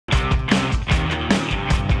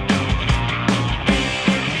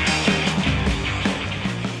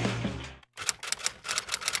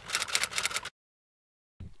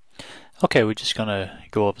Okay, we're just going to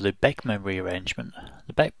go over the Beckmann rearrangement.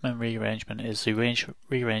 The Beckmann rearrangement is the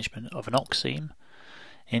rearrangement of an oxime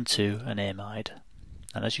into an amide.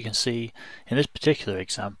 And as you can see in this particular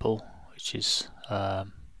example, which is,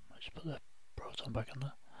 let's put the proton back on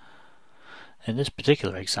there. In this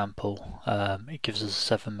particular example, it gives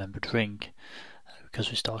us a 7-membered ring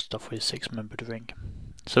because we started off with a 6-membered ring.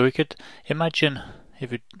 So we could imagine,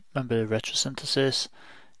 if you remember the retrosynthesis,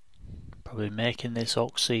 probably making this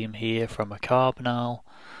oxime here from a carbonyl,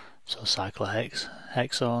 so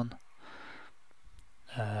cyclohexone,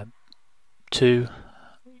 2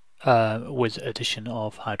 with addition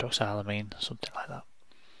of hydroxylamine, something like that.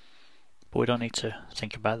 But we don't need to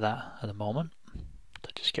think about that at the moment, so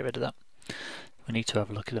just get rid of that. We need to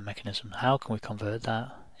have a look at the mechanism. How can we convert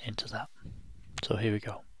that into that? So here we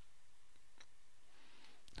go.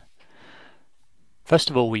 First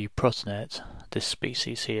of all, we protonate this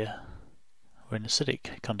species here. We're in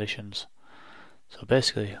acidic conditions, so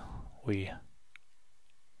basically we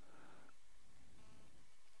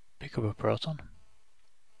pick up a proton,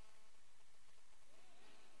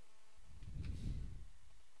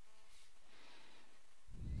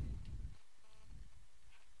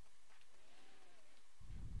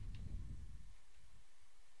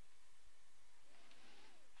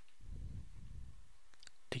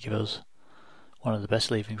 to give us one of the best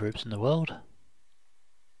leaving groups in the world,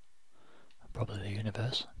 probably the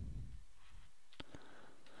universe,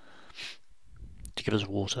 to give us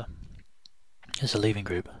water. It's a leaving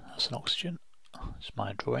group, that's an oxygen, it's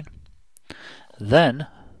my drawing. Then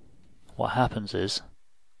what happens is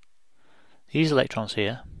these electrons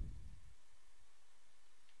here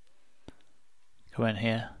go in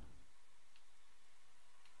here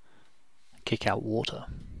and kick out water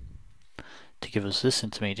to give us this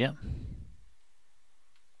intermediate,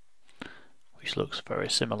 which looks very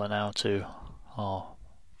similar now to our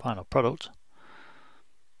final product.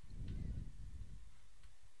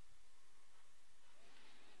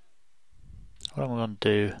 What I'm going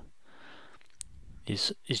to do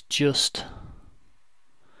is just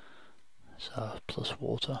so plus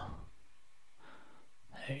water,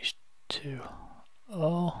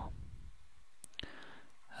 H2O,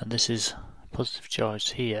 and this is positive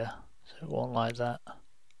charged here, so it won't like that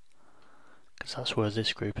because that's where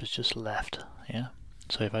this group has just left. Yeah,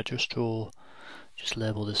 so if I just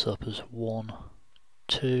label this up as 1,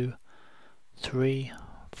 2, 3,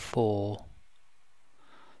 4,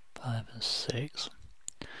 5 and 6,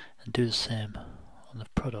 and do the same on the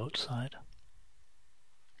product side.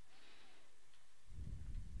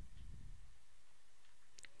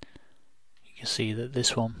 You can see that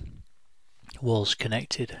this one was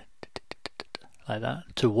connected like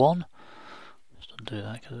that to 1. Just undo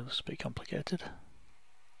that because it looks a bit complicated.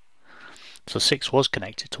 So 6 was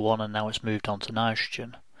connected to 1 and now it's moved on to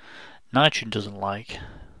nitrogen. Nitrogen doesn't like,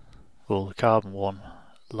 well, the carbon one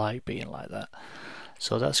like being like that.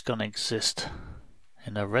 So that's going to exist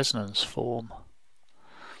in a resonance form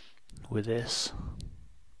with this.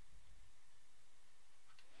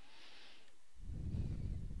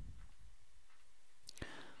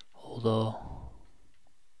 Although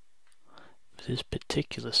for this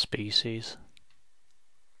particular species,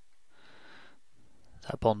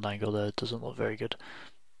 that bond angle there doesn't look very good.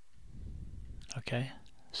 Okay,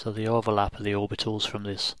 so the overlap of the orbitals from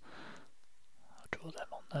this, I'll draw them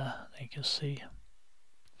on there, you can see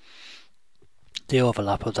the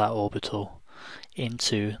overlap of that orbital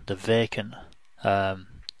into the vacant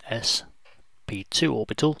sp2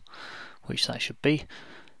 orbital, which that should be,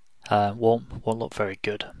 won't look very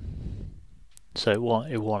good. So it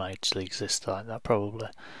won't actually exist like that probably,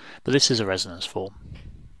 but this is a resonance form,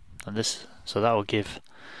 and this, so that will give,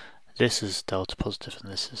 this is delta positive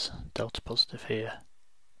and this is delta positive here.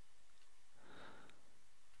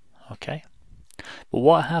 Okay, but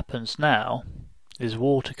what happens now is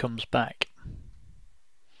water comes back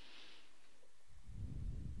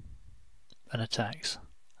and attacks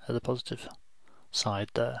at the positive side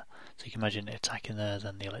there. So you can imagine it attacking there,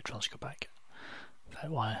 then the electrons go back. In fact,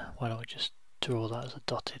 why don't we just draw that as a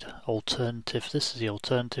dotted alternative? This is the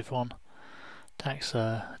alternative one. Attacks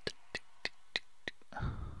there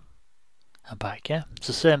and back, yeah? It's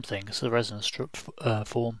the same thing, it's the resonance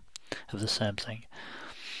form of the same thing.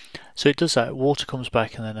 So it does that, water comes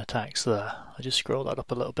back and then attacks there. I just scroll that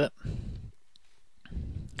up a little bit,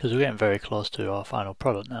 because we're getting very close to our final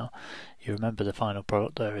product now. You remember the final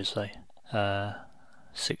product there is a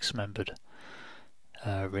 6-membered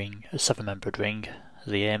ring, a 7-membered ring,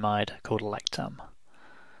 the amide called lactam.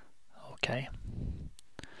 Okay,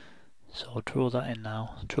 so I'll draw that in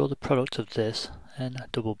now. Draw the product of this, N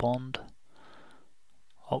double bond,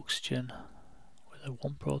 oxygen with a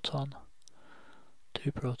 1 proton,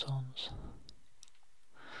 2 protons.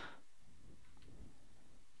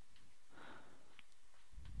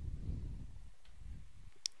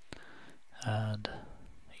 And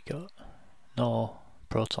you got no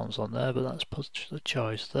protons on there, but that's positive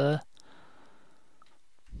charge there.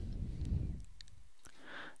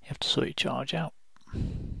 You have to sort your charge out. So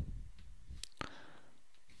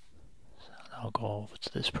I'll go over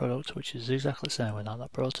to this product, which is exactly the same without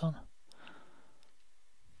that proton.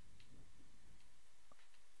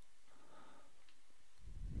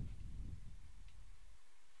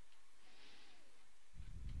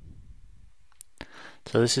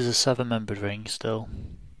 So this is a 7-membered ring still.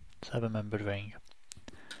 7-membered ring.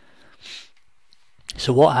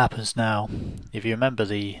 So what happens now, if you remember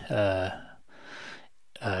the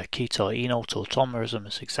keto-enol tautomerism,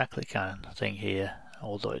 is exactly the kind of thing here,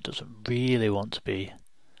 although it doesn't really want to be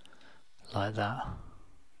like that.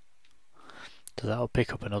 So that will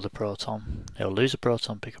pick up another proton. It'll lose a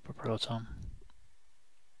proton, pick up a proton.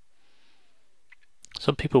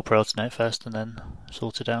 Some people protonate first and then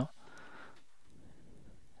sort it out.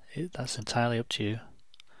 That's entirely up to you.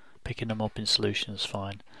 Picking them up in solution is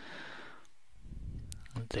fine.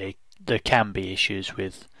 There can be issues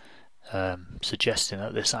with suggesting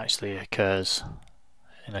that this actually occurs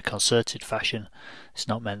in a concerted fashion. It's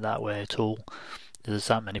not meant that way at all. If there's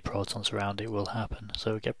that many protons around, it will happen.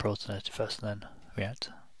 So we get protonated first and then react.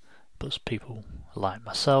 But people like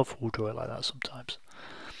myself will do it like that sometimes.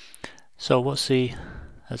 So as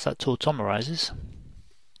that tautomerizes,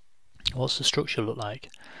 what's the structure look like?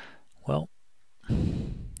 Well,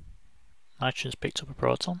 nitrogen's picked up a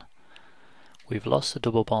proton. We've lost a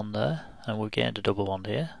double bond there, and we've gained a double bond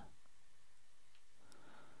here.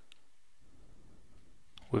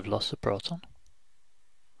 We've lost a proton.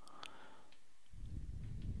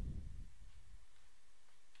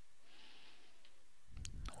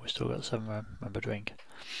 We've still got a 7-membered ring.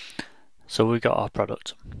 So we've got our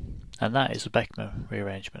product, and that is a Beckmann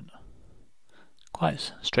rearrangement.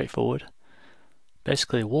 Quite straightforward.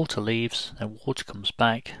 Basically, water leaves and water comes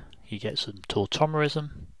back. You get some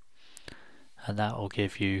tautomerism, and that will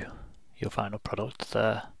give you your final product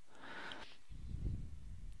there.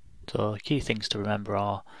 So key things to remember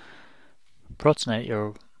are: protonate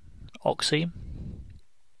your oxime,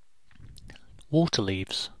 water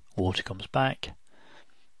leaves, water comes back,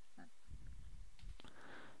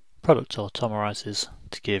 product tautomerizes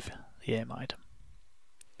to give the amide.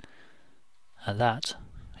 And that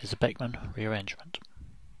is a Beckmann rearrangement.